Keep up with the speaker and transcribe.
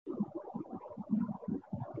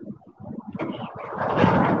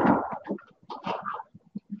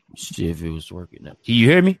See if it was working now. Can you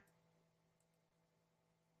hear me?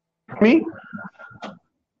 Me?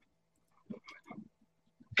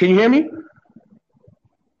 Can you hear me?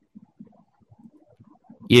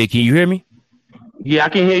 Yeah, can you hear me? Yeah, I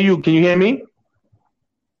can hear you. Can you hear me?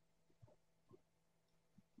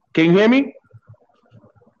 Can you hear me?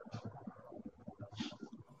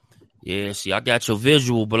 Yeah, see, I got your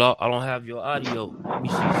visual, but I don't have your audio. Let me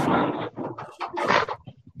see something.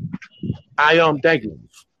 Thank you.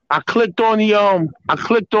 I clicked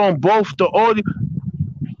on both the audio.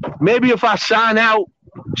 Maybe if I sign out,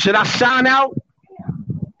 should I sign out?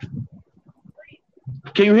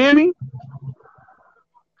 Can you hear me?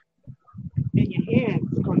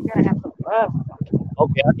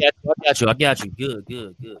 Okay, I got you. Good.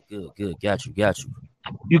 Got you.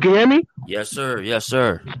 You can hear me? Yes,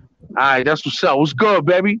 sir. All right, that's what's up. What's good,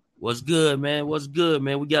 baby? What's good, man?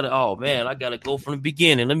 We gotta. Oh man, I gotta go from the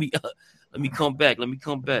beginning. Let me come back.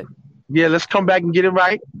 Yeah, let's come back and get it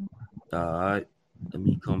right. All right. Let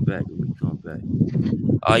me come back.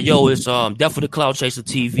 Yo, it's Death for the Cloud Chaser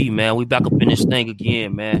TV, man. We back up in this thing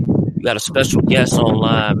again, man. We got a special guest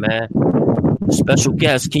online, man. Special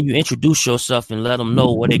guest, can you introduce yourself and let them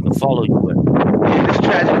know where they can follow you at? Yeah, this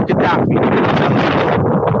Tragedy Gaddafi.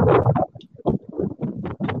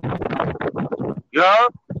 Yeah?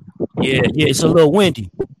 Yeah, it's a little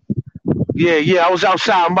windy. Yeah, I was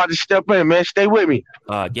outside. I'm about to step in, man. Stay with me.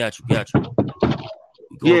 Got you.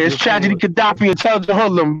 Yeah, it's Tragedy Gaddafi Intelligent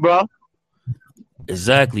Hoodlum, bro.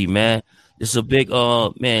 Exactly, man. It's a big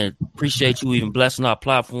man. Appreciate you even blessing our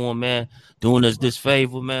platform, man. Doing us this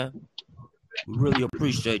favor, man. We really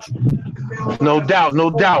appreciate you. No doubt.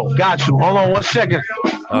 Got you. Hold on 1 second.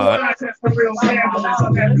 All right.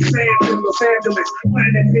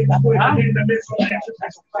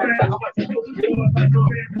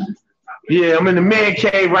 Yeah, I'm in the man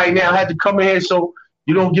cave right now. I had to come in here so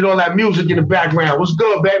you don't get all that music in the background. What's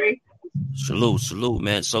good, baby? Salute,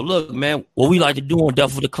 man. So look, man, what we like to do on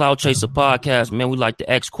Death for the Cloud Chaser podcast, man, we like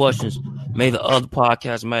to ask questions maybe the other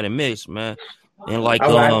podcasts might have missed, man. And like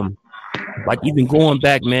you've been going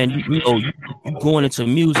back, man, you going into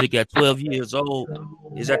music at 12 years old.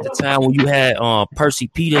 Is that the time when you had Percy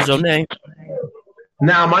Peters your name?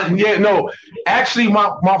 Actually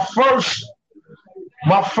my first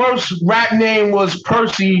rap name was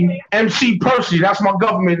Percy, MC Percy. That's my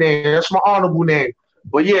government name. That's my honorable name.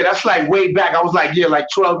 But yeah, that's like way back. I was like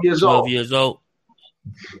 12 years old. 12 years old.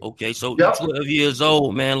 Okay, so yep. 12 years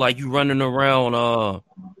old, man, like you running around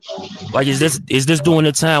like is this during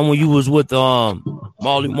the time when you was with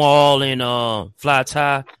Marley Marl and Fly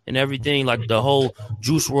Ty and everything, like the whole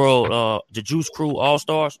Juice WRLD, the Juice Crew All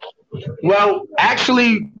Stars? Well,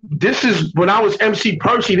 actually, this is when I was MC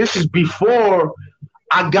Percy. This is before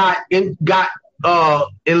I got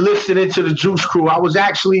enlisted into the Juice Crew. I was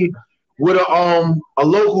actually with a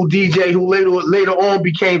local DJ who later on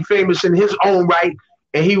became famous in his own right,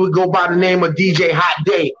 and he would go by the name of DJ Hot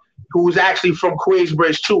Day, who was actually from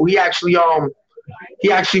Queensbridge too. He actually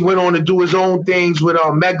went on to do his own things with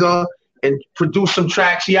Mega and produce some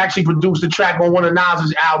tracks. He actually produced a track on one of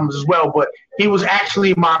Nas's albums as well. But he was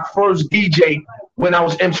actually my first DJ when I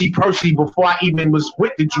was MC Percy before I even was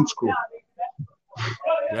with the Juice Crew.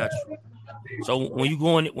 Gotcha. So when you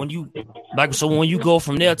go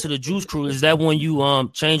from there to the Juice Crew, is that when you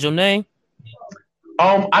change your name?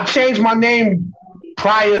 I changed my name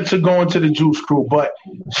prior to going to the Juice Crew, but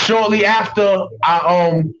shortly after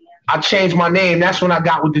I changed my name, that's when I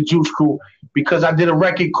got with the Juice Crew, because I did a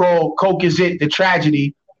record called Coke Is It, The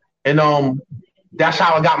Tragedy, and that's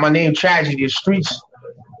how I got my name Tragedy. The streets,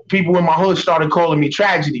 people in my hood started calling me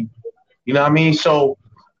Tragedy. You know what I mean? So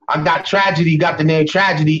I got the name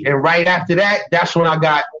Tragedy, and right after that, that's when I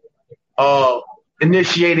got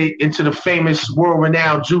initiated into the famous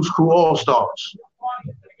world-renowned Juice Crew All-Stars.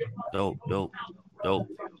 Dope.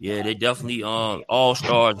 Yeah, they definitely all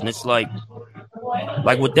stars, and it's like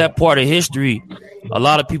with that part of history, a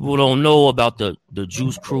lot of people don't know about the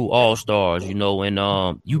Juice Crew All Stars, and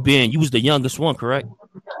you was the youngest one, correct?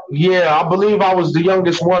 Yeah, I believe I was the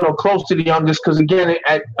youngest one or close to the youngest, because again,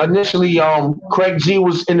 initially Craig G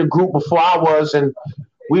was in the group before I was, and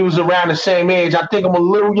we was around the same age. I think I'm a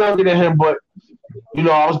little younger than him, but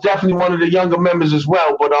I was definitely one of the younger members as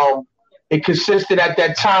well. But it consisted at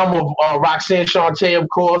that time of Roxanne Shante, of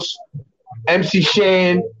course, MC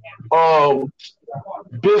Shan,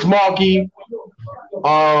 Biz Markie,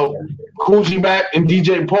 Coogee Mac, and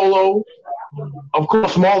DJ Polo, of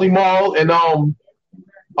course, Marley Marl, and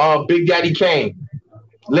Big Daddy Kane.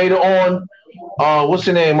 Later on, what's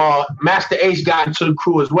the name? Master Ace got into the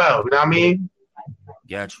crew as well. You know what I mean?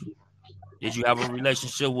 Gotcha. Did you have a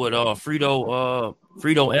relationship with Fredo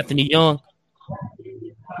Anthony Young?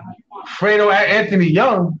 Fredo Anthony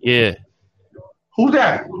Young? Yeah. Who's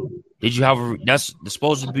that? Did you have that's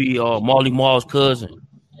supposed to be Marley Marl's cousin?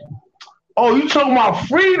 Oh, you talking about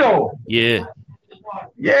Fredo? Yeah.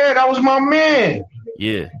 Yeah, that was my man.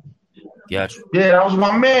 Yeah. Got you. Yeah, that was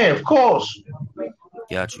my man, of course.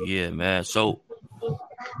 Got you, yeah, man. So,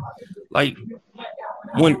 like,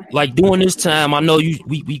 during this time, I know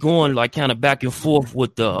we going like kind of back and forth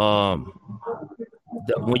with the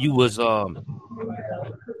when you was going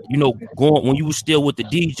when you was still with the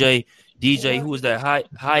DJ who was that Hot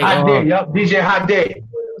Day, yep, DJ Hot Day.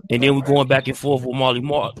 And then we going back and forth with Marley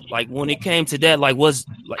Marl. Like when it came to that,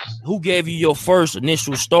 who gave you your first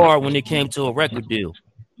initial start when it came to a record deal?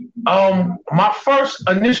 My first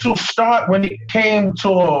initial start when it came to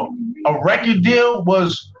a record deal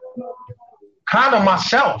was kind of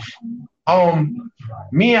myself.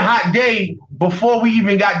 Me and Hot Day, before we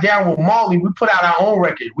even got down with Marley, we put out our own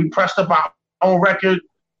record. We pressed up our own record,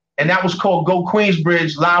 and that was called Go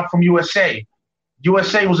Queensbridge, live from USA.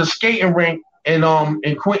 USA was a skating rink in Long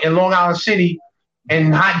Island City,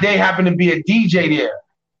 and Hot Day happened to be a DJ there.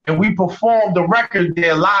 And we performed the record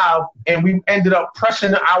there live, and we ended up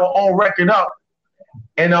pressing our own record up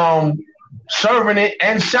and serving it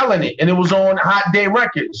and selling it. And it was on Hot Day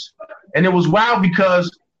Records. And it was wild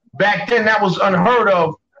because back then that was unheard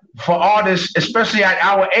of for artists, especially at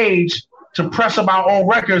our age, to press up our own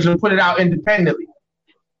records and put it out independently.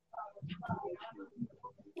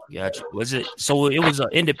 Gotcha. So it was an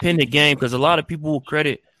independent game because a lot of people will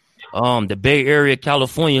credit the Bay Area,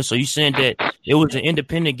 California. So you saying that it was an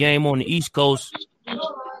independent game on the East Coast,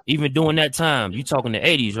 even during that time? You talking the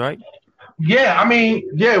 80s, right? Yeah, I mean,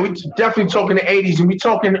 yeah, we definitely talking the 80s, and we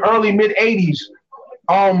talking early mid 80s.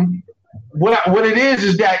 What it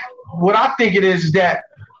is that what I think it is that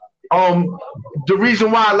the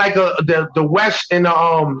reason why like the West and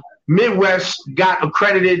the Midwest got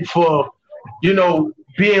accredited for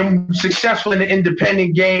being successful in the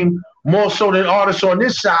independent game more so than artists on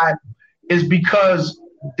this side is because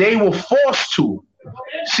they were forced to.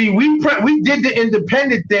 See, we did the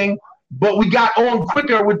independent thing, but we got on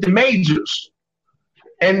quicker with the majors.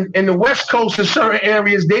 And in the West Coast in certain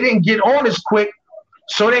areas, they didn't get on as quick,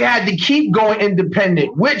 so they had to keep going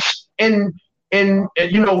independent, which in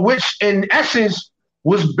essence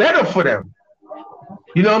was better for them.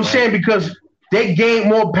 You know what I'm saying? Because they gained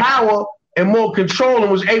more power and more control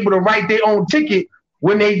and was able to write their own ticket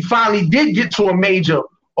when they finally did get to a major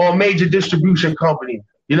or a major distribution company.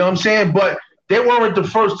 You know what I'm saying? But they weren't the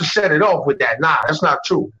first to set it off with that. Nah, that's not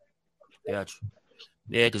true. Gotcha.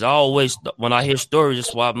 Yeah, because I always, when I hear stories,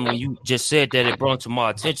 that's why when you just said that, it brought to my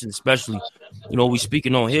attention, especially, we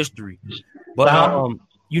speaking on history. But,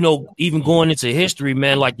 even going into history,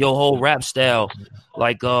 man, like your whole rap style,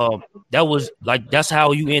 that's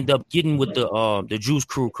how you end up getting with the Juice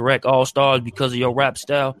Crew, correct? All Stars, because of your rap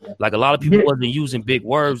style. Like a lot of people wasn't using big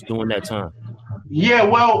words during that time. Yeah,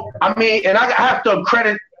 well, I mean, and I have to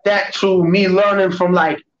credit that to me learning from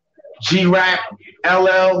like G-Rap,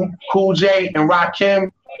 LL, Cool J, and Rakim,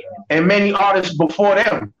 and many artists before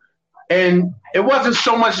them. And it wasn't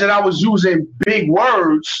so much that I was using big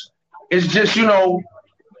words. It's just,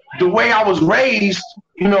 the way I was raised,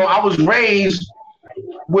 I was raised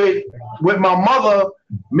with my mother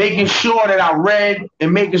making sure that I read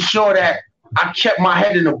and making sure that I kept my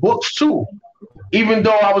head in the books too. Even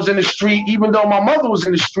though I was in the street, even though my mother was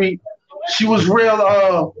in the street, she was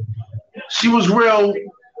real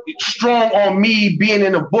strong on me being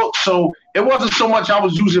in the book. So it wasn't so much I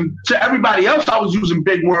was using, to everybody else I was using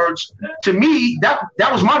big words. To me, that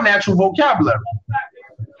was my natural vocabulary.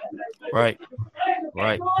 Right.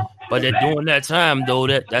 But during that time though,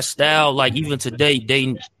 that style, like even today,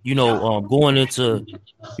 they going into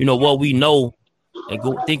what we know and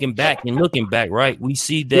thinking back and looking back, right? We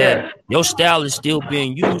see that your style is still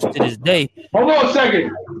being used to this day. Hold on a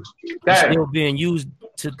second. It's still being used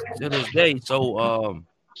to this day. So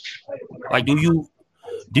do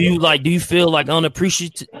you feel like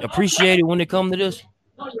appreciated when it comes to this?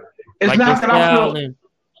 It's like not that I feel.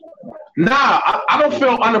 I don't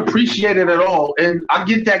feel unappreciated at all, and I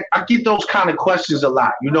get those kind of questions a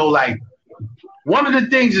lot. Like one of the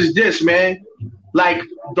things is this, man. Like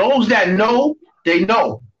those that know, they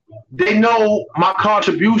know my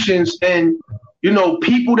contributions, and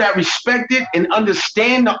people that respect it and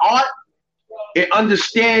understand the art and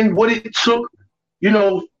understand what it took,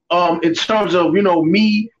 in terms of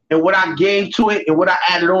me and what I gave to it and what I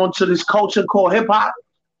added on to this culture called hip hop.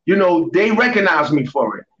 They recognize me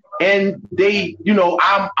for it. And they,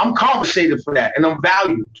 I'm compensated for that, and I'm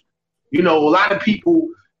valued. A lot of people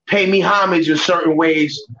pay me homage in certain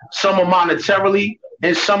ways. Some are monetarily,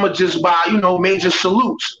 and some are just by, you know, major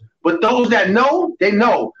salutes. But those that know, they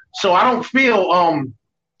know. So I don't feel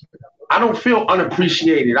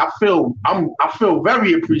unappreciated. I feel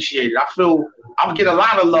very appreciated. I get a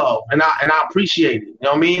lot of love, and I appreciate it. You know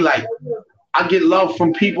what I mean? Like, I get love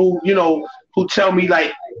from people, you know, who tell me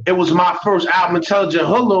like it was my first album, Intelligent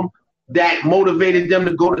Hoodlum, that motivated them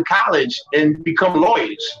to go to college and become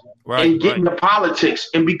lawyers and get into politics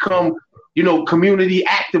and become, you know, community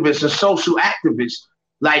activists and social activists,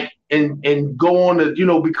 like, and go on to, you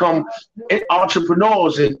know, become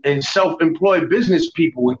entrepreneurs and self-employed business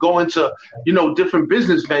people and go into, you know, different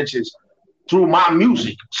business ventures through my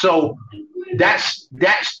music. So that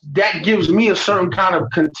gives me a certain kind of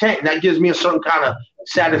content. That gives me a certain kind of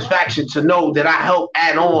satisfaction to know that I help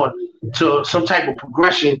add on to some type of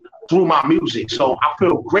progression through my music. So I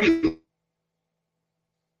feel great.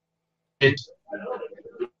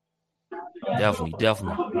 Definitely.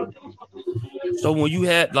 So when you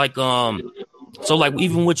had like so like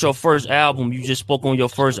even with your first album, you just spoke on your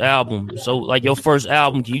first album. So like your first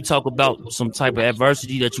album, can you talk about some type of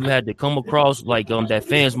adversity that you had to come across, like that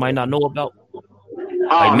fans might not know about?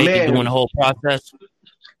 Like maybe during the whole process?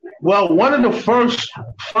 Well, one of the first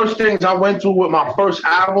things I went through with my first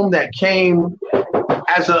album that came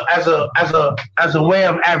as a way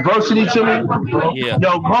of adversity to me. Yeah.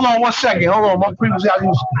 Yo, hold on 1 second. Hold on, my previous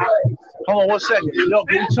album. Hold on 1 second. Yo,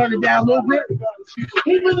 can you turn it down a little bit?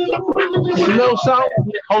 You know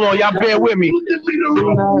something? Hold on, y'all bear with me.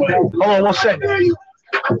 Hold on 1 second.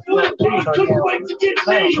 Hold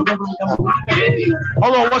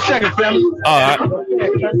on 1 second, family. All right.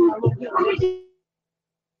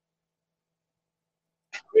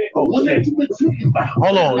 Oh, shit.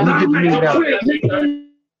 Hold on, let me get the music down.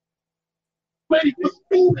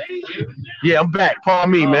 Yeah, I'm back.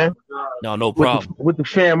 Pardon me, man. No problem. With the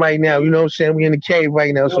fam right now, you know what I'm saying? We in the cave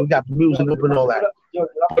right now, so we got the music up and all that.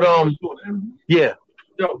 But yeah.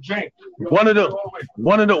 One of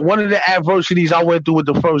the adversities I went through with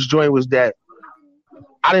the first joint was that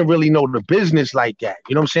I didn't really know the business like that.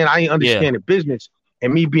 You know what I'm saying? I didn't understand the business.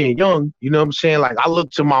 And me being young, you know what I'm saying? Like, I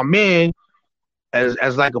looked to my man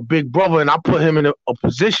as like a big brother, and I put him in a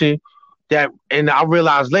position that, and I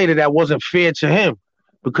realized later that wasn't fair to him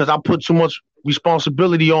because I put too much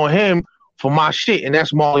responsibility on him for my shit, and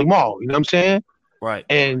that's Marley Marl. You know what I'm saying? Right.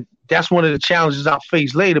 And that's one of the challenges I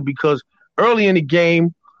faced later because early in the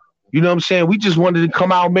game, you know what I'm saying, we just wanted to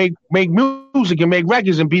come out and make music and make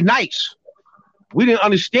records and be nice. We didn't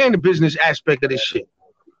understand the business aspect of this shit.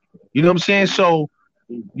 You know what I'm saying? So,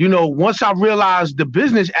 you know, once I realized the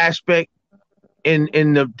business aspect and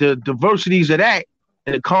the diversities of that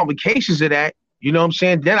and the complications of that, you know what I'm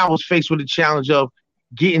saying, then I was faced with the challenge of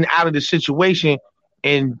getting out of the situation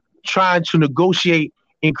and trying to negotiate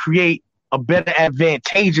and create a better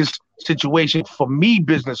advantageous situation for me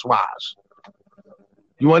business-wise.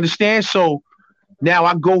 You understand? So now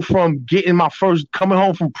I go from getting my first, coming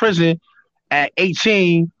home from prison at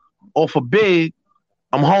 18 off a bid.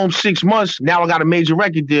 I'm home 6 months. Now I got a major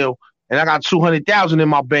record deal and I got $200,000 in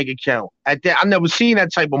my bank account. At that, I never seen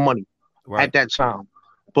that type of money at that time.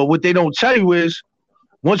 But what they don't tell you is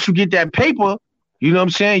once you get that paper, you know what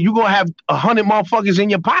I'm saying, you're going to have 100 motherfuckers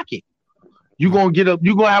in your pocket. You're going to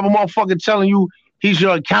have a motherfucker telling you he's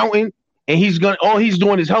your accountant and all he's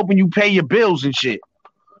doing is helping you pay your bills and shit.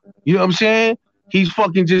 You know what I'm saying? He's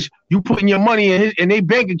fucking just, you putting your money in their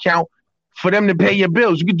bank account for them to pay your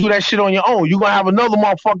bills. You can do that shit on your own. You're going to have another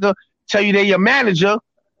motherfucker tell you they're your manager,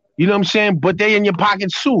 you know what I'm saying? But they in your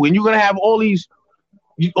pocket too. And you're going to have all these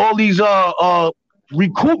recoupment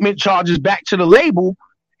charges back to the label.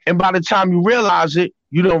 And by the time you realize it,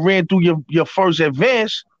 you done ran through your first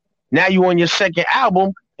advance. Now you on your second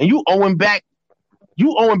album and you owing back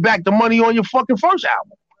the money on your fucking first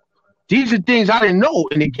album. These are things I didn't know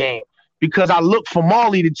in the game because I looked for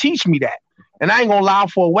Marley to teach me that. And I ain't gonna lie,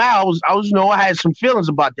 for a while, I had some feelings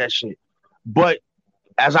about that shit. But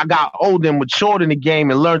as I got older and matured in the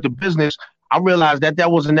game and learned the business, I realized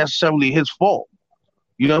that wasn't necessarily his fault.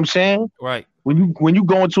 You know what I'm saying? Right. When you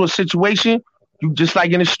go into a situation, you just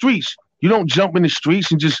like in the streets, you don't jump in the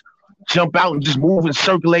streets and just jump out and just move and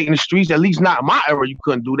circulate in the streets. At least not in my era, you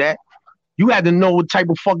couldn't do that. You had to know what type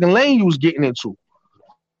of fucking lane you was getting into,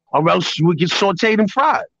 or else you would get sauteed and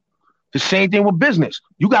fried. The same thing with business.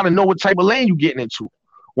 You got to know what type of lane you're getting into.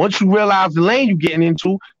 Once you realize the lane you're getting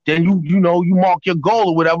into, then you mark your goal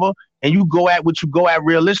or whatever, and you go at what you go at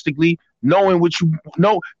realistically, knowing what you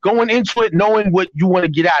know, going into it, knowing what you want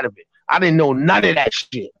to get out of it. I didn't know none of that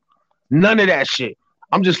shit. None of that shit.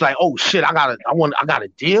 I'm just like, oh shit, I got a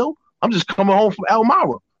deal. I'm just coming home from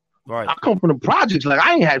Elmira. Right. I come from the projects. Like,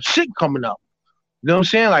 I ain't have shit coming up. You know what I'm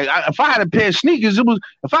saying? Like, if I had a pair of sneakers,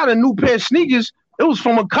 if I had a new pair of sneakers, it was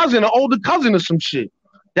from a cousin, an older cousin or some shit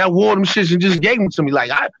that wore them shits and just gave them to me. Like,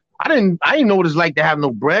 I didn't know what it's like to have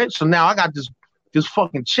no bread. So now I got this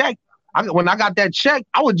fucking check. When I got that check,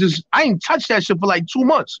 I ain't touched that shit for like 2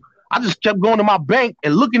 months. I just kept going to my bank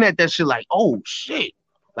and looking at that shit like, oh shit,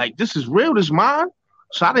 like this is real, this mine.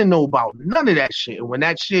 So I didn't know about none of that shit. And when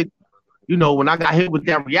that shit, when I got hit with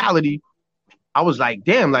that reality, I was like,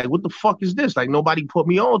 damn, like what the fuck is this? Like nobody put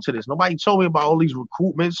me on to this. Nobody told me about all these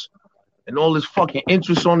recoupments and all this fucking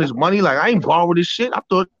interest on this money. Like I ain't borrow this shit. I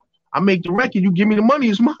thought I make the record, you give me the money,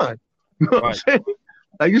 it's mine. You know what I'm saying?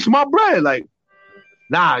 Like it's my bread. Like,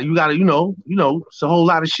 nah, you gotta, it's a whole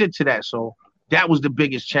lot of shit to that. So that was the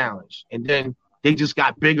biggest challenge. And then they just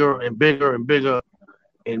got bigger and bigger and bigger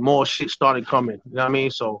and more shit started coming. You know what I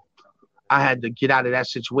mean? So I had to get out of that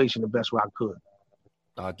situation the best way I could.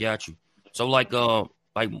 I got you. So like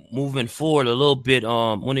moving forward a little bit,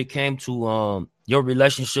 when it came to your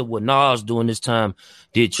relationship with Nas during this time,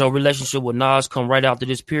 did your relationship with Nas come right after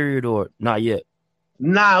this period or not yet?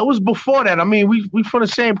 Nah, it was before that. I mean, we from the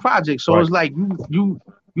same project. So It's like you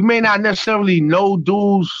may not necessarily know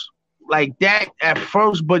dudes like that at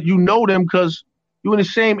first, but you know them because you're in the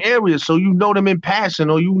same area. So you know them in passing,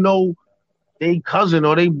 or they cousin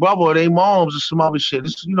or they brother or they moms or some other shit.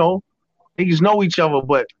 It's, they just know each other,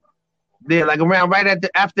 but they're like around right at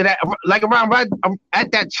that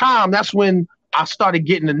time, that's when I started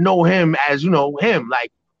getting to know him as, him.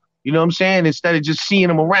 Like, you know what I'm saying? Instead of just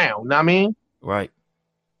seeing him around, you know what I mean? Right.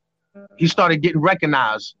 He started getting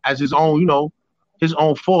recognized as his own, his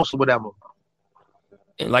own force or whatever.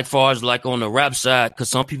 And like far as like on the rap side, because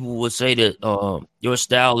some people would say that your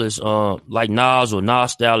style is like Nas or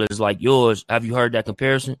Nas style is like yours. Have you heard that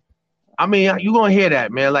comparison? I mean, you're going to hear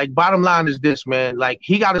that, man. Like, bottom line is this, man. Like,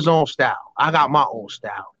 he got his own style. I got my own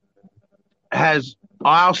style.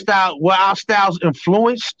 Were our styles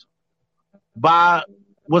influenced by,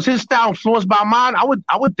 was his style influenced by mine?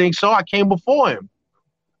 I would think so. I came before him.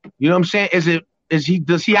 You know what I'm saying?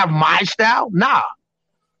 Does he have my style? Nah.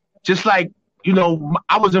 Just like,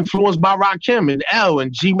 I was influenced by Rakim and L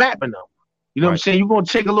and G-Rap and them. You know what I'm saying? You're going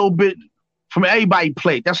to take a little bit from everybody's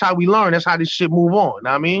plate. That's how we learn. That's how this shit move on. You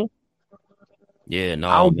know what I mean? Yeah, no.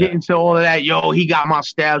 I don't get into all of that. Yo, he got my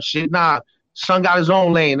style shit. Nah, son got his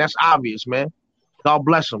own lane. That's obvious, man. God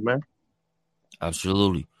bless him, man.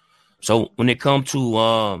 Absolutely. So when it comes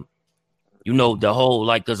to, the whole,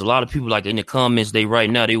 like, there's a lot of people, like, in the comments, they right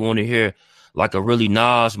now, they want to hear, like, a really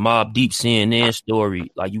Nas, Mobb Deep CNN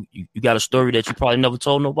story. Like, you got a story that you probably never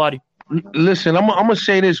told nobody? Listen, I'm going to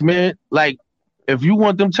say this, man. Like, if you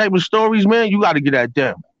want them type of stories, man, you got to get at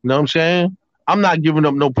them. You know what I'm saying? I'm not giving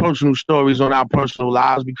up no personal stories on our personal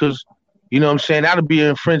lives because, you know what I'm saying, that'll be an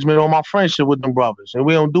infringement on my friendship with them brothers, and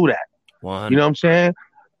we don't do that. 100. You know what I'm saying?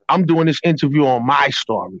 I'm doing this interview on my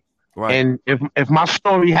story. Right. And if my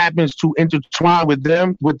story happens to intertwine with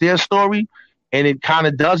them, with their story, and it kind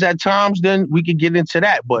of does at times, then we can get into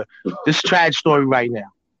that. But this tragic story right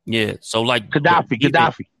now. Yeah. So like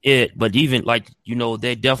Gaddafi. Yeah, but even like,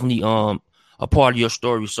 they're definitely a part of your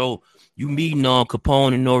story. So you meeting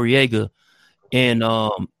Capone and Noriega. And a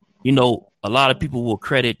lot of people will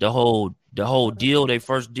credit the whole deal, their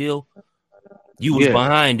first deal. You was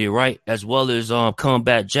behind it, right? As well as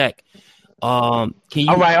Combat Jack. Can you?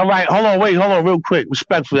 All right. Hold on, real quick.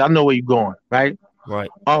 Respectfully, I know where you're going, right? Right.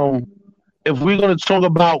 If we're gonna talk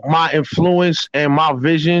about my influence and my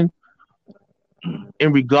vision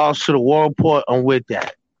in regards to the war report, I'm with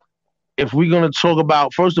that. If we're gonna talk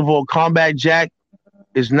about, first of all, Combat Jack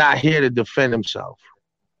is not here to defend himself.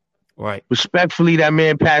 Right. Respectfully, that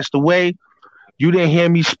man passed away. You didn't hear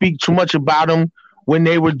me speak too much about him when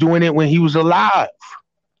they were doing it when he was alive.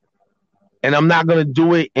 And I'm not going to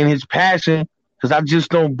do it in his passing because I just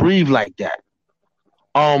don't breathe like that.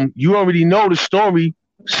 You already know the story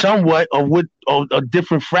somewhat of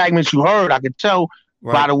different fragments you heard. I could tell,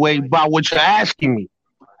 by the way, by what you're asking me.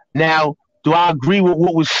 Now, do I agree with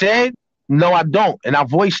what was said? No, I don't. And I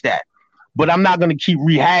voiced that. But I'm not going to keep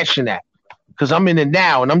rehashing that. Because I'm in it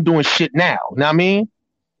now and I'm doing shit now. You know what I mean?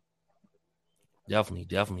 Definitely.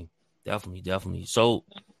 So,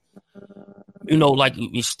 like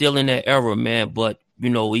we're still in that era, man. But,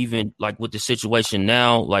 even like with the situation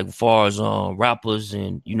now, like as far as rappers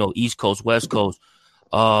and, East Coast, West Coast,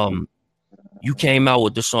 you came out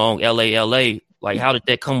with the song LA. Like, how did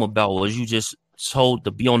that come about? Was you just told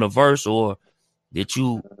to be on the verse or did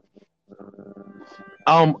you?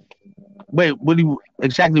 Wait, what you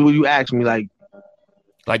asked me?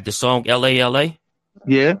 Like the song LA?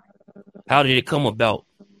 Yeah. How did it come about?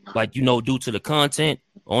 Like, due to the content?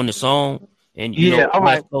 on the song? And all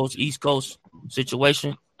right. West Coast, East Coast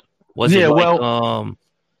situation? Was it like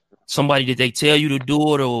somebody, did they tell you to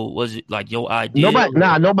do it, or was it like your idea?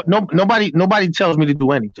 Nobody tells me to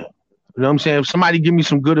do anything. You know what I'm saying? If somebody give me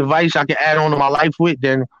some good advice I can add on to my life with,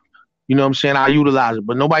 then you know what I'm saying, I utilize it.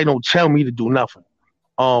 But nobody don't tell me to do nothing.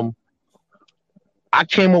 I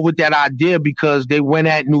came up with that idea because they went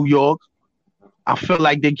at New York. I felt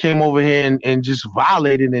like they came over here and just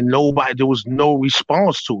violated, and there was no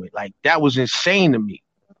response to it. Like, that was insane to me.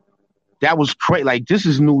 That was crazy. Like, this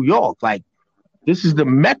is New York. Like, this is the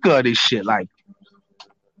mecca of this shit. Like,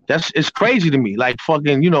 it's crazy to me. Like,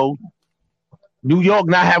 fucking, New York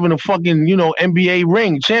not having a fucking, NBA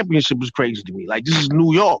ring championship is crazy to me. Like, this is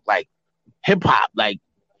New York. Like, hip hop. Like,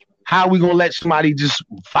 how are we gonna let somebody just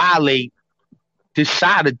violate this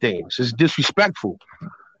side of things? It's disrespectful.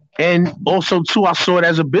 And also, too, I saw it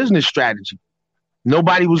as a business strategy.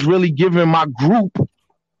 Nobody was really giving my group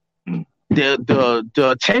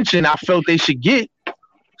the attention I felt they should get,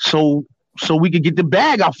 so we could get the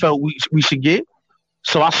bag I felt we should get.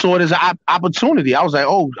 So I saw it as an opportunity. I was like,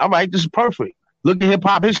 oh, all right, this is perfect. Look at hip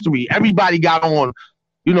hop history. Everybody got on.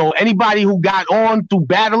 Anybody who got on through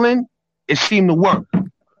battling, it seemed to work.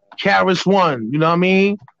 Karis won. You know what I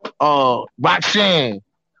mean? Roxanne.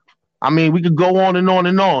 I mean, we could go on and on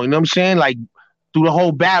and on. You know what I'm saying? Like, through the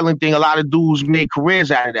whole battling thing, a lot of dudes made careers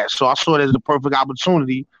out of that. So I saw it as the perfect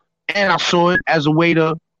opportunity. And I saw it as a way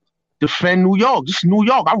to defend New York. This is New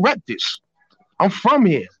York. I rep this. I'm from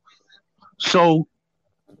here. So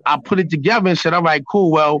I put it together and said, all right, cool.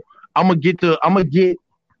 Well, I'm gonna get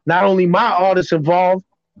not only my artists involved,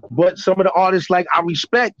 but some of the artists like I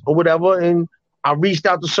respect or whatever. And I reached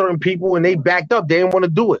out to certain people and they backed up. They didn't want to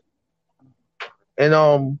do it.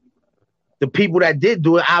 And the people that did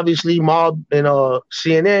do it, obviously Mob and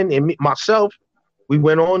CNN and myself, we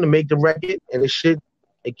went on to make the record, and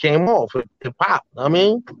it came off. It popped. I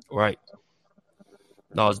mean, right.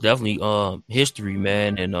 No, it's definitely history,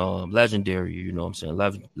 man, and legendary. You know what I'm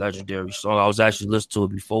saying? Legendary song. I was actually listening to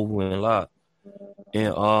it before we went live,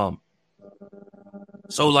 and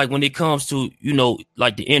so like when it comes to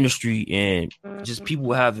like the industry and just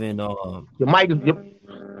people having your mic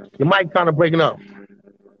kind of breaking up.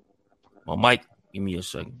 My mic, give me a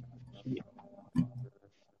second.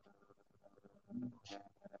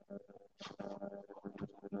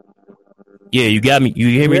 Yeah, you got me. You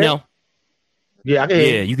hear me now? Yeah, I can hear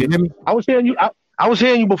you. Yeah, you can hear me? I was hearing you. I was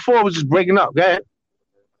hearing you before. It was just breaking up. Go ahead.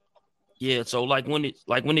 Yeah, so like when it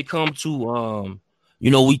comes to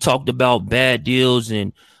we talked about bad deals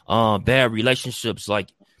and bad relationships. Like,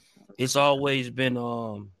 it's always been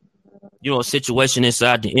a situation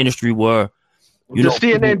inside the industry where the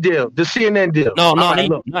CNN deal. No, not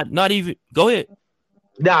even. Go ahead.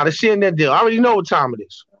 Nah, the CNN deal. I already know what time it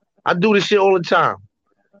is. I do this shit all the time.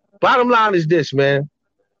 Bottom line is this, man.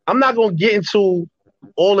 I'm not gonna get into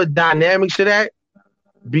all the dynamics of that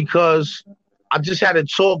because I just had a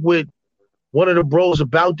talk with one of the bros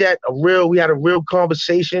about that. We had a real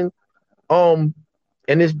conversation. And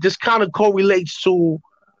this kind of correlates to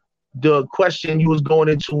the question you was going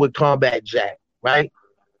into with Combat Jack, right?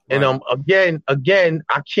 And again, I'm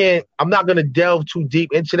not gonna delve too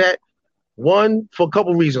deep into that. One, for a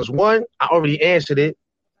couple reasons. One, I already answered it.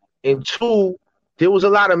 And two, there was a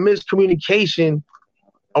lot of miscommunication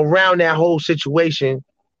around that whole situation.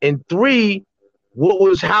 And three,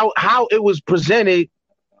 how it was presented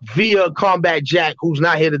via Combat Jack, who's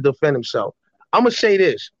not here to defend himself. I'm gonna say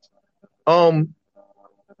this. One,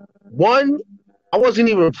 I wasn't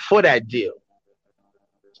even for that deal.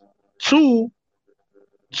 Two,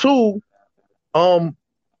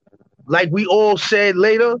 like we all said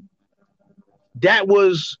later, that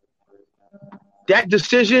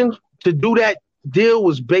decision to do that deal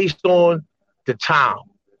was based on the time,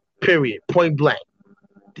 period, point blank.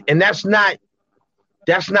 And that's not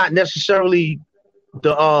necessarily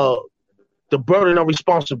the burden of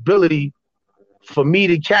responsibility for me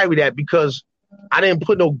to carry that, because I didn't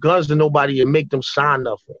put no guns to nobody and make them sign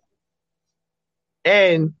nothing.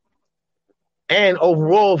 And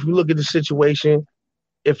overall, if you look at the situation,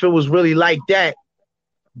 if it was really like that,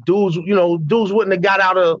 dudes wouldn't have got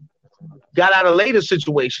out of later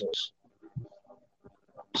situations.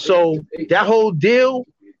 So that whole deal,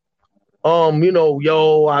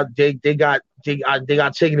 they got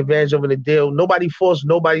taken advantage of in the deal. Nobody forced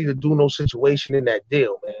nobody to do no situation in that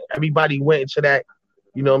deal, man. Everybody went into that,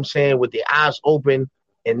 you know what I'm saying, with their eyes open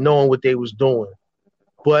and knowing what they was doing.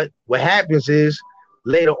 But what happens is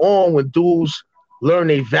later on, when dudes learn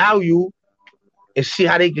their value and see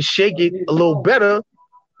how they can shake it a little better,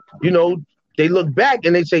 they look back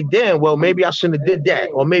and they say, damn, well, maybe I shouldn't have did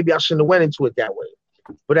that, or maybe I shouldn't have went into it that way.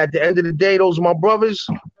 But at the end of the day, those are my brothers.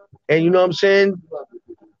 And you know what I'm saying?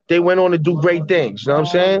 They went on to do great things. You know what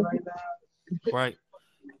I'm saying? Right.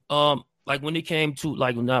 Like when it came to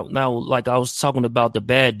like now like I was talking about the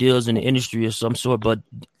bad deals in the industry of some sort, but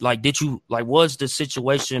like what's the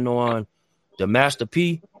situation on the Master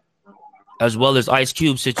P as well as Ice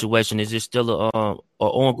Cube situation? Is it still a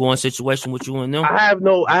ongoing situation with you and them? I have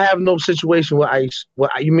no situation with Ice.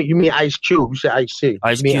 What you mean Ice Cube? You said Ice C.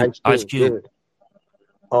 Ice Cube. Ice Cube.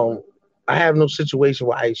 Yeah. I have no situation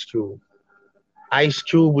with Ice Cube. Ice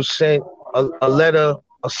Cube was sent a letter,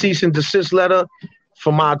 a cease and desist letter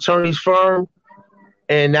from my attorney's firm,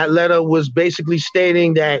 and that letter was basically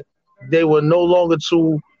stating that they were no longer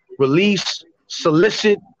to release,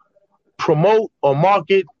 solicit, promote, or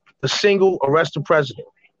market the single Arrest the President.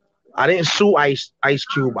 I didn't sue Ice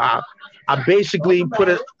Cube. I basically put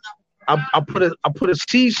a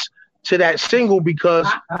cease to that single because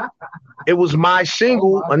it was my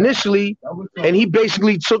single initially, and he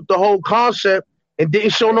basically took the whole concept and didn't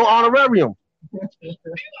show no honorarium.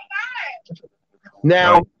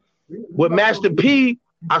 Now, with Master P,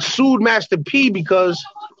 I sued Master P because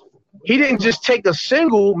he didn't just take a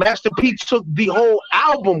single. Master P took the whole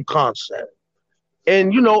album concept.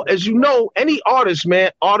 And, you know, as you know, any artist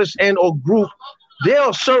and or group, there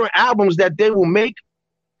are certain albums that they will make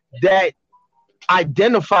that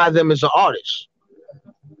identify them as an artist.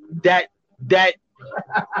 That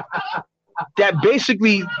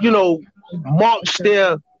basically, you know, marks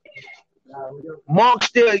their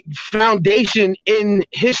foundation in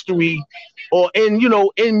history or in, you know,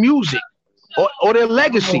 in music or their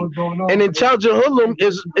legacy. And Intelligent Hoodlum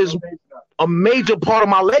is a major part of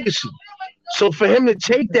my legacy. So for him to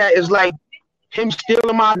take that is like him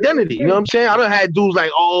stealing my identity. You know what I'm saying? I done had dudes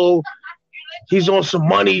like, oh, he's on some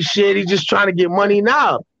money shit. He's just trying to get money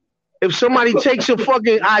now. If somebody takes your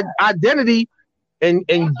fucking identity and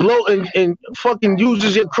blow and fucking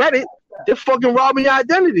uses your credit, they're fucking robbing your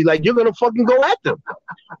identity. Like, you're gonna fucking go at them.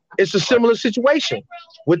 It's a similar situation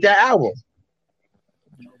with that album.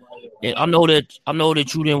 And I know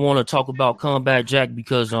that you didn't want to talk about Combat Jack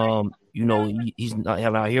because you know he's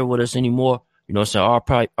not here with us anymore. You know, so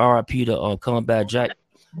R.I.P. to Combat Jack.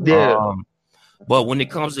 Yeah. But when it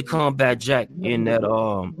comes to Combat Jack in that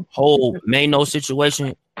whole Mano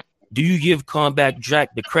situation, do you give Combat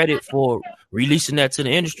Jack the credit for releasing that to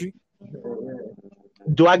the industry?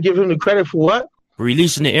 Do I give him the credit for what?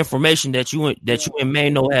 Releasing the information that you and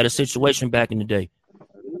Mano had a situation back in the day.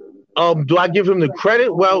 Do I give him the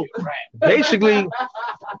credit? Well, basically,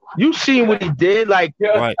 you seen what he did. Like,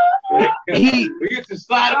 right. He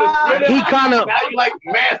kind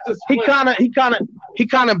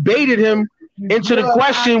of baited him into the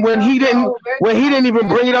question when he didn't even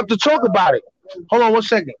bring it up to talk about it. Hold on 1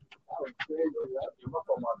 second.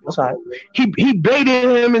 Sorry. He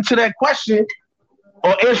baited him into that question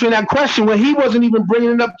or answering that question when he wasn't even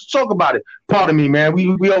bringing it up to talk about it. Pardon me, man. We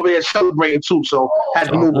over here celebrating too, so had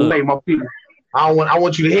to move away, my people. I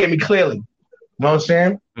want you to hear me clearly. You know what I'm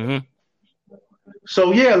saying? Mm-hmm.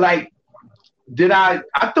 So yeah, like, I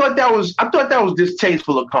thought that was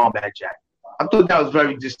distasteful of Combat Jack. I thought that was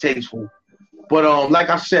very distasteful. But like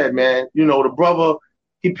I said, man, you know, the brother,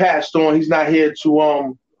 he passed on. He's not here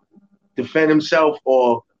to defend himself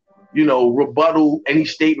or, you know, rebuttal any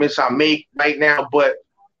statements I make right now. But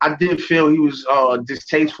I did feel he was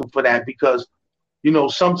distasteful for that because, you know,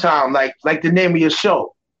 sometimes like the name of your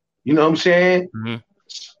show, you know what I'm saying? Mm-hmm.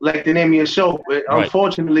 Like the name of your show. But right.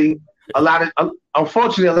 Unfortunately, a lot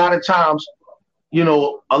of times, you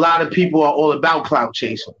know, a lot of people are all about clout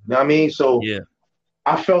chasing. You know what I mean? So yeah.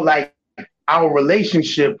 I felt like our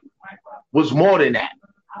relationship was more than that.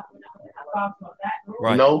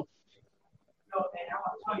 Right. You know?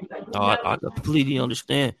 I completely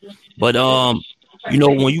understand. But you know,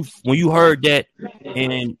 when you heard that,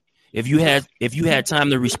 and if you had time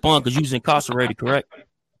to respond because you was incarcerated, correct?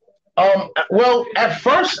 Well, at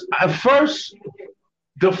first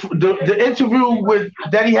the interview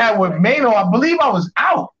that he had with Mano, I believe I was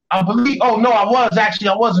out. I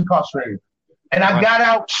was incarcerated. And I got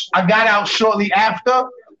out shortly after,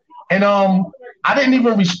 and I didn't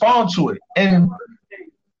even respond to it. And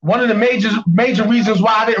one of the major reasons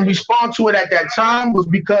why I didn't respond to it at that time was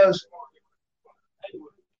because,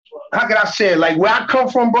 how can I say it? Like, where I come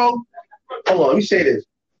from, bro. Hold on, let me say this.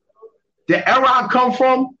 The era I come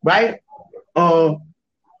from, right? I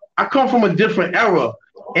come from a different era,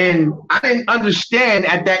 and I didn't understand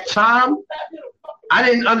at that time. I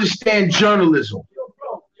didn't understand journalism.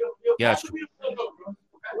 Gotcha.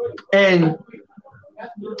 And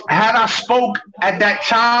had I spoke at that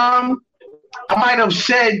time, I might have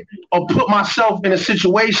said or put myself in a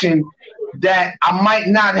situation that I might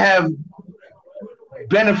not have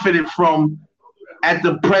benefited from at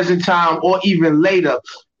the present time or even later,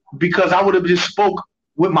 because I would have just spoke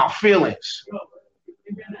with my feelings.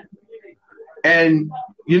 And,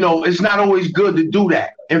 you know, it's not always good to do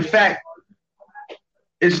that. In fact,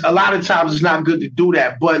 it's a lot of times it's not good to do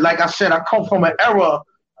that. But like I said, I come from an era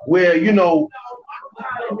where, you know,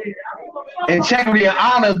 integrity and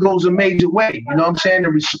honor goes a major way. You know what I'm saying? The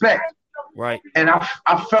respect. Right. And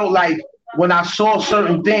I felt like when I saw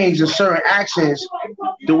certain things and certain actions,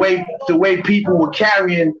 the way people were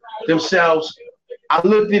carrying themselves, I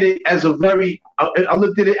looked at it as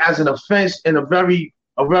an offense and a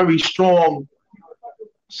very strong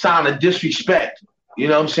sign of disrespect. You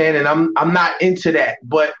know what I'm saying? And I'm not into that.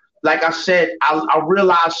 But like I said, I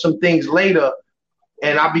realized some things later,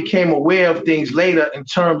 and I became aware of things later in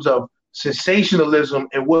terms of sensationalism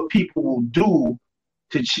and what people will do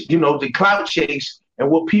to, you know, the clout chase, and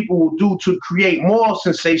what people will do to create more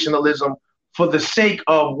sensationalism for the sake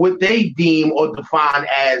of what they deem or define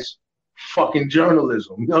as fucking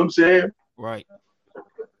journalism. You know what I'm saying? Right.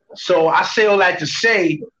 So I say all that to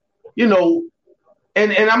say, you know,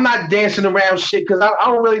 and I'm not dancing around shit because I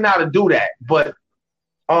don't really know how to do that. But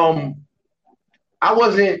I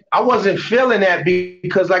wasn't feeling that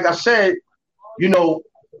because, like I said, you know,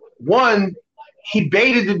 one, he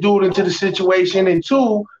baited the dude into the situation, and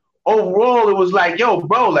two, overall, it was like, yo,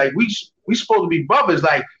 bro, like we supposed to be brothers.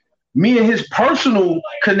 Like, me and his personal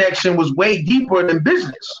connection was way deeper than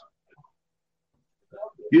business.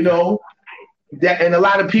 You know, that, and a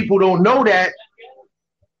lot of people don't know that.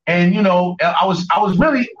 And, you know, I was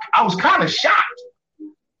kind of shocked.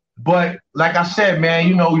 But like I said, man,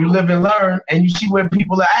 you know, you live and learn, and you see where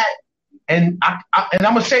people are at. And I'm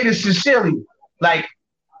gonna say this sincerely, like,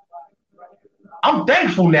 I'm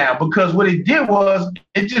thankful now, because what it did was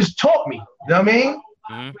it just taught me. You know what I mean?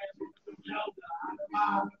 Mm-hmm.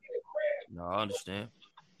 No, I understand.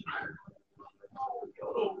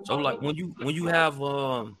 So like when you have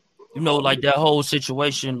you know, like that whole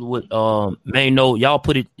situation with Mayno,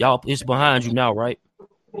 it's behind you now, right?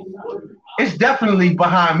 It's definitely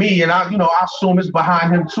behind me, and I assume it's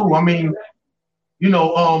behind him too. I mean, you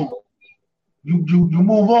know, you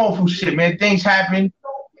move on from shit, man. Things happen,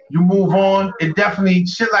 you move on. It definitely,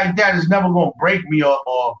 shit like that is never gonna break me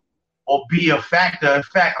or be a factor. In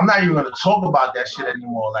fact, I'm not even gonna talk about that shit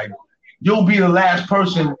anymore. Like, you'll be the last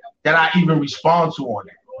person that I even respond to on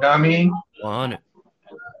it. You know what I mean? 100.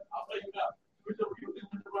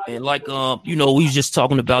 And like you know, we was just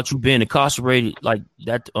talking about you being incarcerated like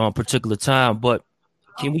that particular time, but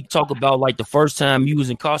can we talk about like the first time you was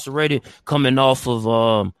incarcerated, coming off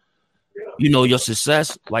of you know, your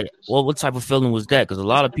success? Like, what type of feeling was that? Because a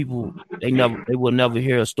lot of people, they will never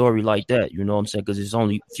hear a story like that. You know what I'm saying? Because there's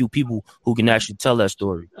only a few people who can actually tell that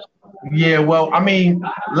story. Yeah, well, I mean,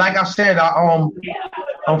 like I said,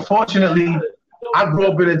 unfortunately, I grew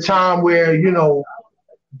up in a time where, you know,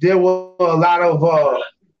 there were a lot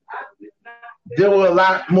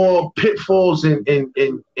more pitfalls and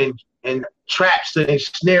traps to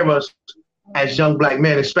ensnare us as young black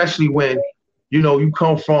men, especially when, you know, you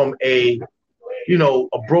come from a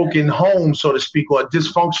broken home, so to speak, or a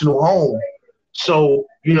dysfunctional home. So,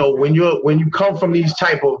 you know, when you come from these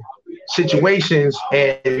type of situations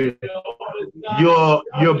and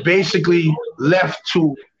you're basically left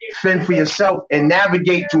to fend for yourself and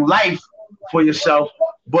navigate through life for yourself.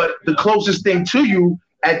 But the closest thing to you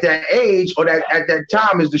at that age or at that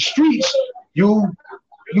time is the streets. You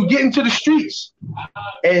get into the streets,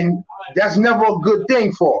 and that's never a good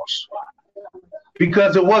thing for us,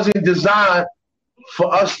 because it wasn't designed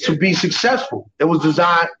for us to be successful. It was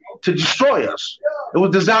designed to destroy us. It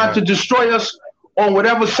was designed to destroy us on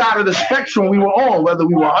whatever side of the spectrum we were on, whether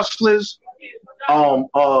we were hustlers,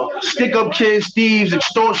 stick-up kids, thieves,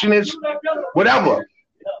 extortionists, whatever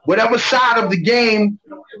side of the game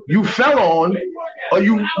you fell on or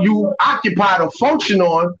you occupied or functioned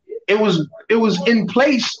on, it was in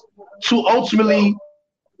place to ultimately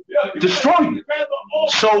destroy you.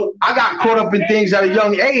 So I got caught up in things at a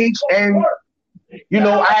young age, and, you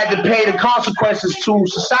know, I had to pay the consequences to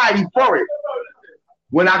society for it.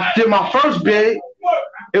 When I did my first bid,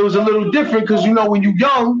 it was a little different because, you know, when you're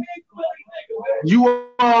young, you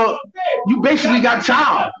basically got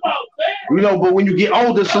time, you know. But when you get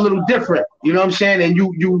older, it's a little different. You know what I'm saying? And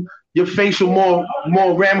you're faced with more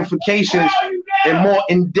ramifications and more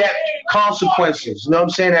in-depth consequences. You know what I'm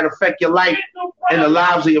saying? That affect your life and the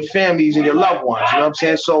lives of your families and your loved ones. You know what I'm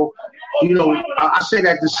saying? So, you know, I say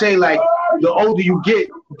that to say, like, the older you get,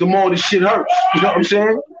 the more this shit hurts. You know what I'm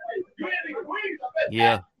saying?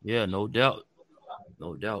 Yeah, no doubt.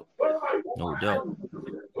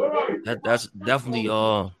 That's definitely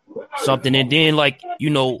something. And then like, you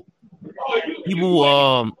know,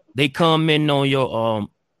 people they comment on your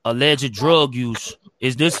alleged drug use.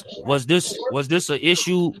 Was this an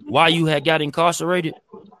issue why you had got incarcerated?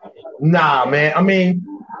 Nah, man. I mean,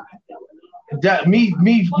 that me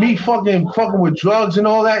fucking with drugs and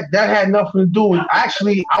all that had nothing to do with.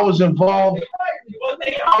 Actually, I was involved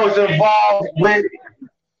with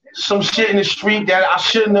some shit in the street that I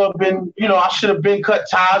shouldn't have been, I should have been cut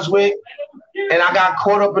ties with, and I got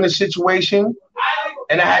caught up in a situation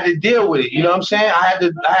and I had to deal with it. You know what I'm saying?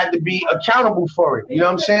 I had to be accountable for it. You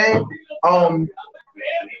know what I'm saying?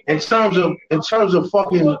 In terms of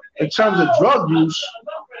drug use,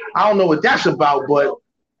 I don't know what that's about, but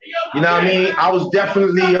you know what I mean? I was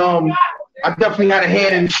definitely I definitely had a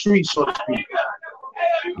hand in the street, so to speak.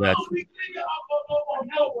 Gotcha.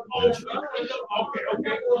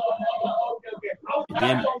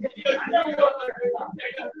 Then,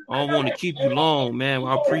 I don't want to keep you long, man.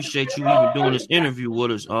 I appreciate you even doing this interview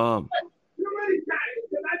with us. I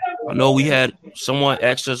know we had someone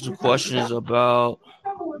ask us some questions about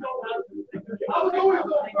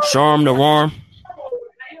Sharm the Worm.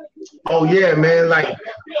 Oh yeah, man. Like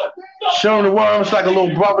Sharm the Worm's like a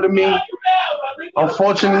little brother to me.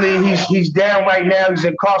 Unfortunately, he's down right now. He's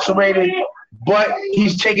incarcerated, but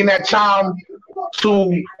he's taking that time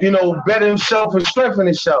to, better himself and strengthen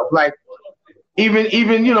himself. Like even,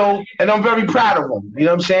 and I'm very proud of him. You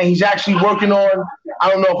know what I'm saying? He's actually working on, I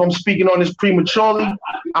don't know if I'm speaking on this prematurely.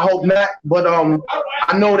 I hope not. But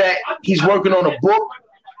I know that he's working on a book,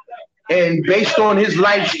 and based on his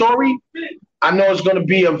life story, I know it's going to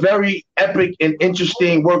be a very epic and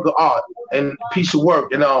interesting work of art and piece of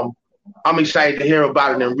work. And I'm excited to hear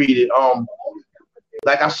about it and read it.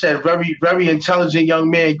 Like I said, very, very intelligent young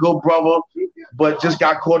man, good brother, but just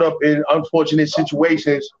got caught up in unfortunate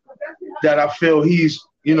situations that I feel he's,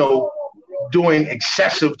 doing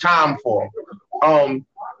excessive time for.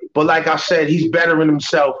 But like I said, he's bettering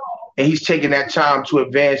himself and he's taking that time to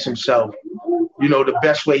advance himself, the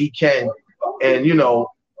best way he can. And,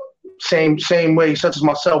 same way, such as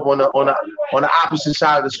myself on the opposite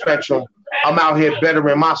side of the spectrum. I'm out here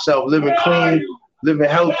bettering myself, living clean, living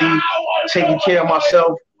healthy, taking care of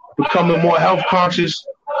myself, becoming more health conscious,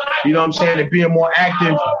 you know what I'm saying, and being more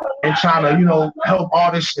active and trying to, help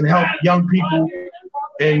artists and help young people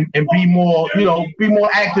and be more, be more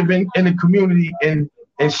active in the community and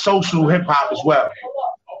social hip hop as well.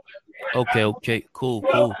 Okay,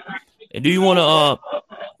 cool. And do you want to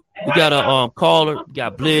we got a caller, we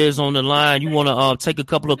got Blizz on the line. You want to take a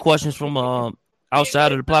couple of questions from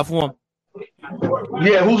outside of the platform?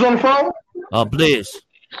 Yeah, who's on the phone? Blizz.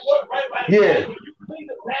 Yeah.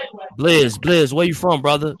 Blizz, where you from,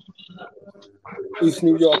 brother? East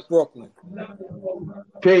New York, Brooklyn.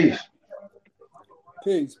 Peace,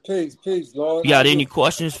 Lord. You got any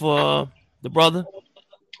questions for the brother?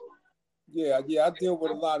 Yeah, I deal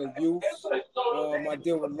with a lot of youth. I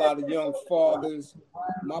deal with a lot of young fathers.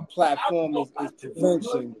 My platform is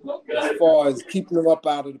prevention as far as keeping them up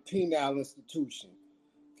out of the penal institution.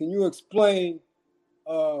 Can you explain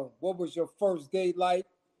what was your first day like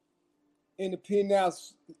in the penal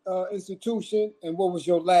institution, and what was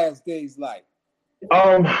your last days like?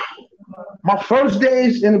 My first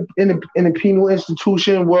days in the penal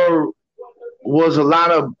institution was a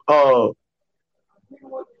lot of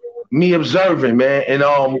me observing, man, and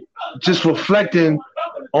just reflecting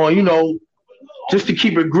on, just to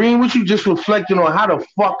keep it green with you, just reflecting on how the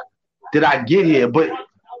fuck did I get here. But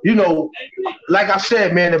like I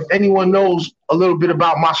said, man, if anyone knows a little bit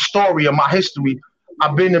about my story or my history,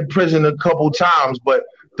 I've been in prison a couple times, but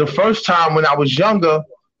the first time when I was younger,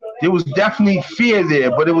 there was definitely fear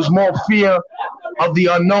there, but it was more fear of the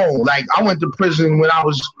unknown. Like I went to prison when I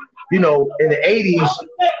was, in the 80s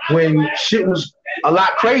when shit was a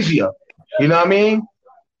lot crazier. You know what I mean?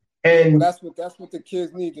 And that's what the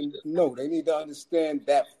kids need to know. They need to understand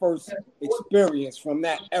that first experience from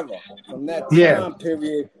that era, from that time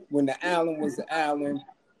period when the island was the island,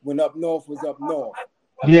 when up north was up north.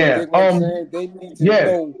 Yeah. You know what I'm saying? They need to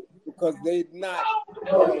know, because they're not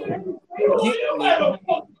getting it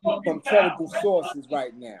from credible sources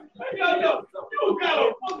right now.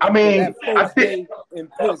 I mean, that first day in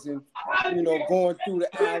prison, going through the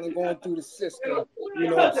island, going through the system, you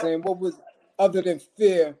know what I'm saying? What was, other than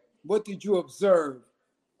fear, what did you observe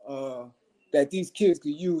that these kids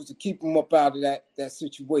could use to keep them up out of that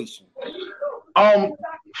situation?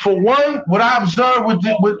 For one, what I observed with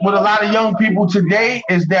a lot of young people today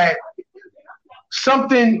is that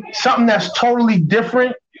something that's totally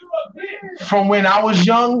different from when I was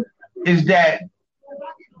young is that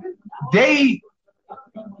they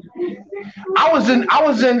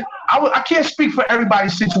I can't speak for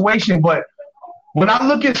everybody's situation, but when I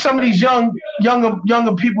look at some of these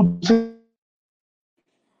younger people today,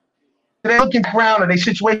 looking around at their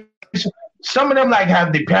situation, some of them like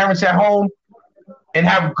have their parents at home and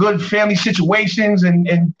have good family situations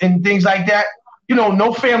and things like that. You know,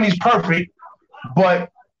 no family's perfect, but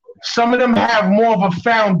some of them have more of a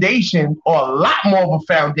foundation, or a lot more of a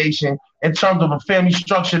foundation in terms of a family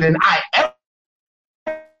structure than I ever.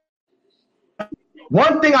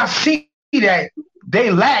 One thing I see that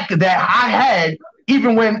they lack that I had,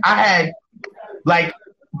 even when I had like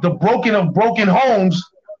the broken of broken homes,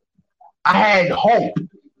 I had hope.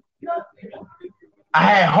 I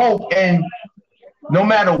had hope, and no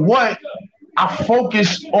matter what, I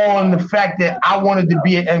focused on the fact that I wanted to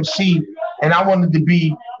be an MC and I wanted to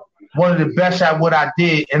be one of the best at what I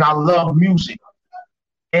did, and I love music.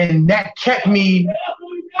 And that kept me,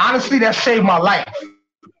 honestly, that saved my life.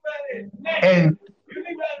 And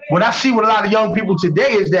what I see with a lot of young people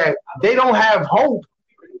today is that they don't have hope,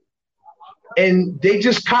 and they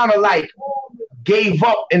just kind of like gave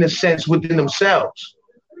up in a sense within themselves.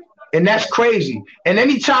 And that's crazy. And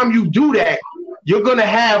anytime you do that, you're going to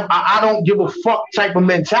have a I don't give a fuck type of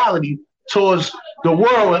mentality towards the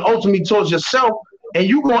world and ultimately towards yourself. And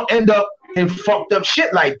you're going to end up in fucked up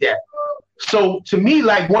shit like that. So to me,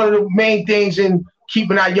 like, one of the main things in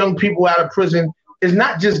keeping our young people out of prison is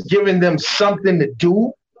not just giving them something to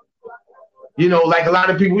do. You know, like a lot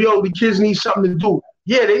of people, the kids need something to do.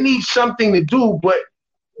 Yeah, they need something to do, but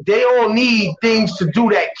they all need things to do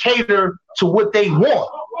that cater to what they want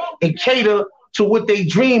and cater to what they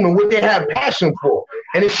dream and what they have passion for.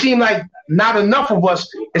 And it seemed like not enough of us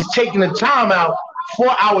is taking the time out for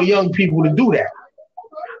our young people to do that.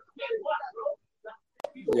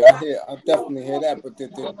 Yeah, I definitely hear that.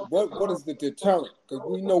 But what is the deterrent? Because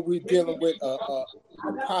we know we're dealing with a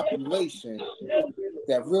population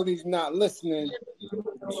that really is not listening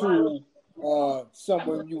to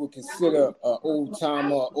someone you would consider an old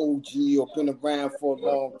timer, OG, or been around for a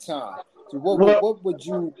long time. So what would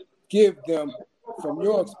you give them from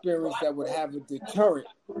your experience that would have a deterrent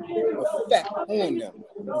effect on them,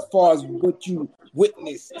 as far as what you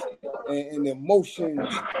witnessed and the emotions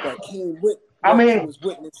that came with what you was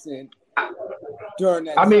witnessing during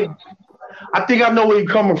that time? I think I know where you're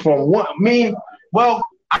coming from.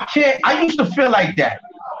 I used to feel like that.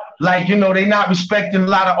 Like, you know, they not respecting a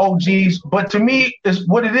lot of OGs. But to me, is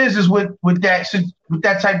what it is with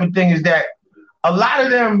that type of thing is that a lot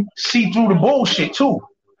of them see through the bullshit too.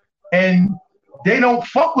 And they don't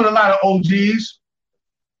fuck with a lot of OGs.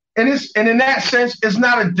 And in that sense, it's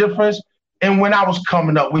not a difference in when I was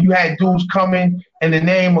coming up, when you had dudes coming in the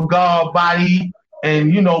name of God, body,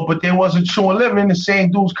 and, you know, but they wasn't true living. The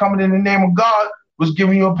same dudes coming in the name of God was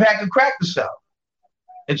giving you a pack of crack to sell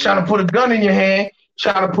and trying to put a gun in your hand,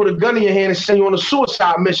 and send you on a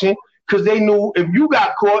suicide mission, because they knew if you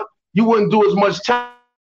got caught, you wouldn't do as much time,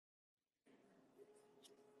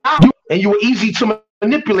 and you were easy to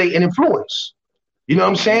manipulate and influence. You know what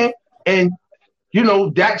I'm saying? And, you know,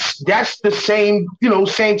 that's the same, you know,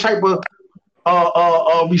 same type of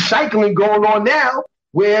recycling going on now,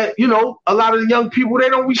 where, you know, a lot of the young people, they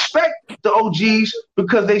don't respect the OGs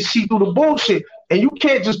because they see through the bullshit. And you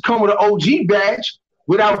can't just come with an OG badge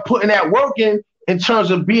without putting that work in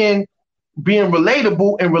terms of being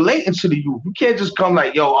relatable and relating to the youth. You can't just come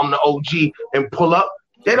like, yo, I'm the OG and pull up.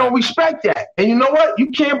 They don't respect that. And you know what?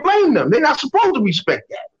 You can't blame them. They're not supposed to respect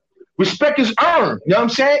that. Respect is earned. You know what I'm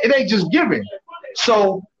saying? It ain't just given.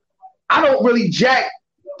 So I don't really jack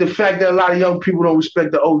the fact that a lot of young people don't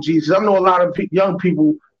respect the OGs. I know a lot of young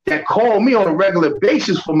people that call me on a regular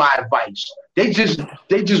basis for my advice. They just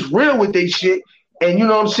real with their shit. And you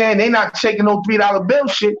know what I'm saying? They not taking no $3 bill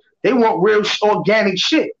shit. They want real organic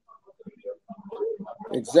shit.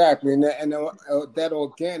 Exactly. And that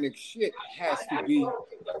organic shit has to be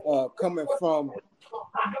coming from,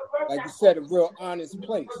 like you said, a real honest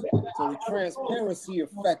place. So the transparency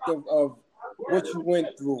effect of what you went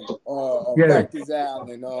through, Rikers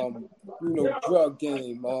Island, you know, drug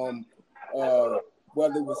game,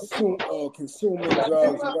 whether it was consuming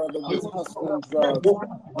drugs, whether it was hustling drugs,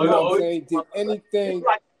 you know what I'm saying? Did anything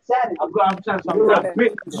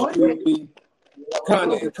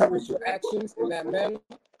kind of encourage your actions in that manner?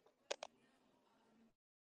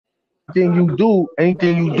 Anything you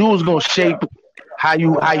do is gonna shape how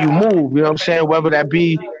you move. You know what I'm saying? Whether that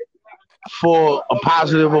be for a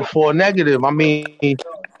positive or for a negative. I mean,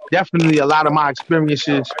 definitely a lot of my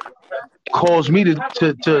experiences caused me to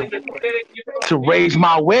raise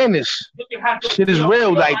my awareness. Shit is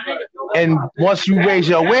real, like, and once you raise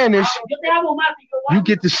your awareness, you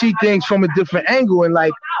get to see things from a different angle. And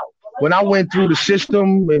like, when I went through the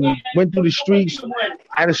system and went through the streets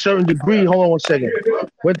at a certain degree, hold on one second,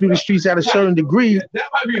 went through the streets at a certain degree,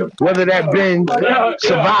 whether that been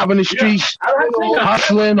surviving the streets,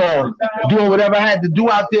 hustling, or doing whatever I had to do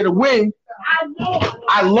out there to win,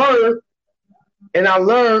 I learned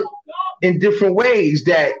in different ways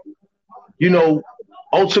that, you know,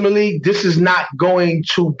 ultimately this is not going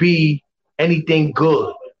to be anything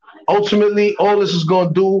good. Ultimately, all this is going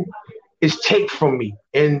to do is take from me.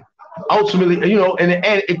 And ultimately, you know, in the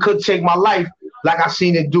end, it could take my life like I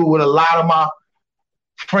seen it do with a lot of my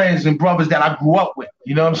friends and brothers that I grew up with.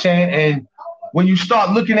 You know what I'm saying? And when you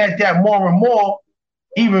start looking at that more and more,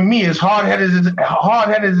 even me, as hard-headed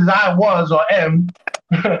as I was or am,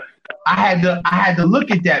 I had to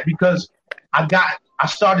look at that because I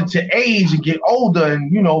started to age and get older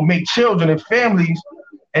and, you know, make children and families.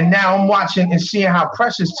 And now I'm watching and seeing how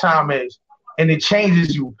precious time is, and it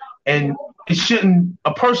changes you. And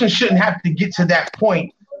a person shouldn't have to get to that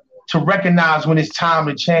point to recognize when it's time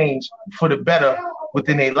to change for the better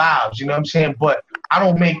within their lives. You know what I'm saying? But I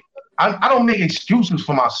don't make excuses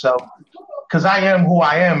for myself, because I am who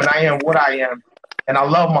I am and I am what I am. And I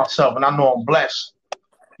love myself and I know I'm blessed.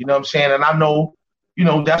 You know what I'm saying? And I know, you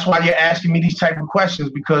know, that's why you're asking me these type of questions,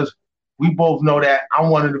 because we both know that I'm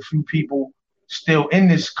one of the few people still in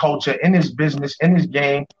this culture, in this business, in this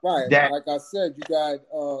game. Right. That, like I said, you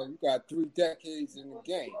got 3 decades in the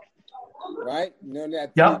game, right? You know,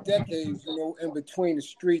 that 3 decades, you know, in between the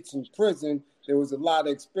streets and prison, there was a lot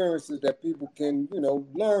of experiences that people can, you know,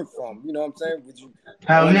 learn from. You know what I'm saying? Would you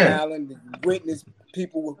hell yeah. Island, you witness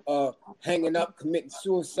people hanging up, committing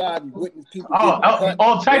suicide, you witness people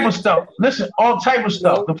all type of stuff. Listen, all type of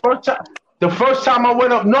stuff. The first time I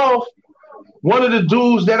went up north, one of the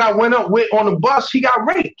dudes that I went up with on the bus, he got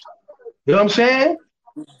raped. You know what I'm saying?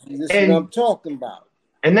 This is what I'm talking about.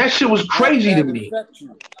 And that shit was crazy to me.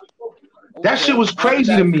 That shit was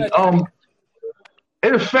crazy to me.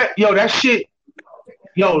 It affect that shit.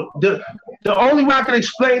 The only way I can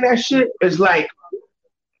explain that shit is like,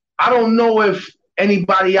 I don't know if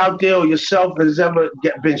anybody out there or yourself has ever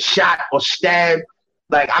been shot or stabbed.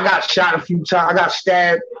 Like, I got shot a few times. I got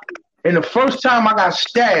stabbed. And the first time I got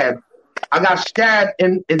stabbed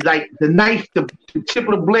and like the knife, the tip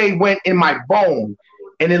of the blade went in my bone.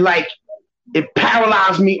 And it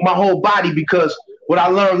paralyzed me, my whole body, because what I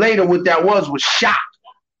learned later what that was shock.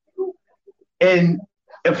 And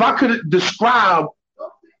if I could describe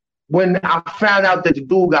when I found out that the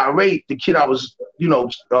dude got raped, the kid I was,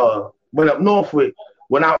 went up north with,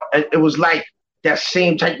 it was like that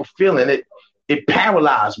same type of feeling. It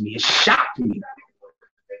paralyzed me. It shocked me.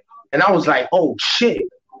 And I was like, oh, shit.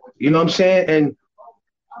 You know what I'm saying? And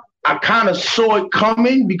I kind of saw it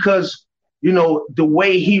coming because, the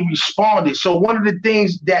way he responded. So one of the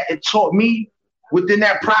things that it taught me within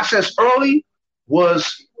that process early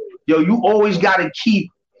was, you always got to keep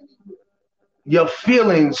your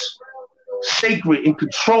feelings sacred and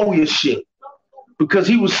control your shit. Because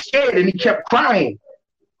he was scared and he kept crying.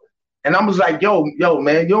 And I was like, yo,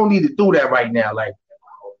 man, you don't need to do that right now. Like,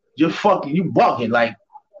 you bugging. Like,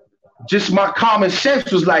 just my common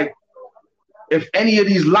sense was like, if any of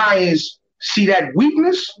these lions see that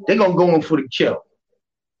weakness, they're going to go in for the kill.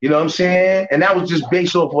 You know what I'm saying? And that was just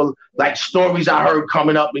based off of like stories I heard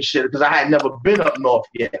coming up and shit, because I had never been up north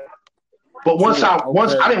yet. But once I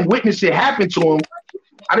didn't witness it happen to him,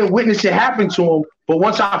 but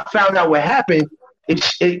once I found out what happened,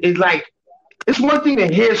 it's like, it's one thing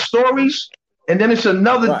to hear stories, and then it's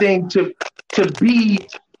another thing to be,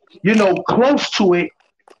 close to it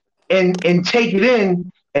and take it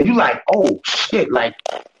in, and you like, oh shit, like,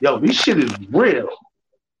 yo, this shit is real.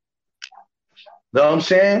 Know what I'm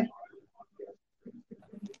saying?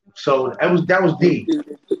 So that was deep.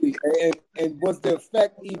 And was the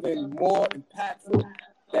effect even more impactful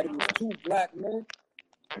that it was 2 black men,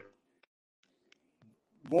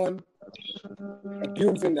 one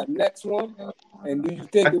abusing the next one? And do you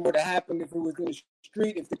think it would have happened if it was in the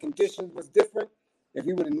street, if the conditions was different, if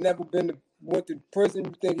he would have never went to prison?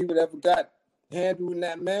 You think he would have ever got handled in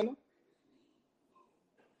that manner?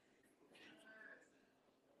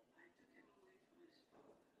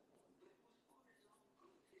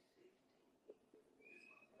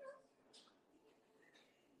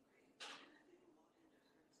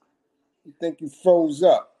 You think he froze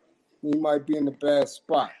up? He might be in a bad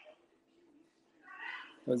spot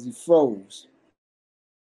because he froze.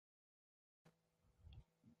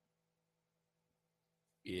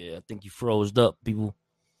 Yeah, I think he froze up, people.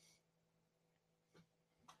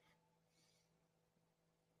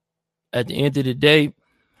 At the end of the day,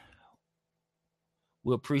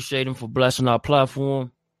 we appreciate him for blessing our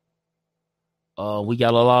platform. We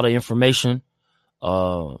got a lot of information,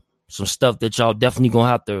 some stuff that y'all definitely gonna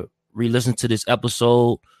have to re-listen to this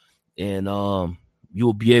episode, and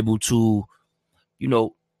you'll be able to,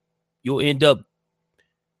 you'll end up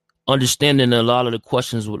understanding a lot of the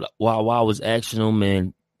questions why I was asking them,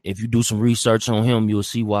 and if you do some research on him, you'll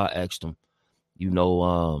see why I asked him.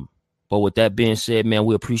 But with that being said, man,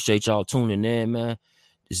 we appreciate y'all tuning in, man.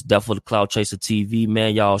 It's definitely the Cloud Chaser TV,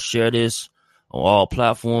 man. Y'all share this on all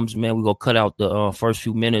platforms, man. We're gonna cut out the first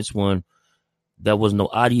few minutes when there was no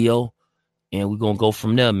audio, and we're gonna go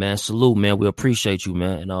from there, man. Salute, man. We appreciate you,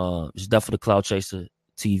 man. And it's definitely the Cloud Chaser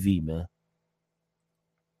TV, man.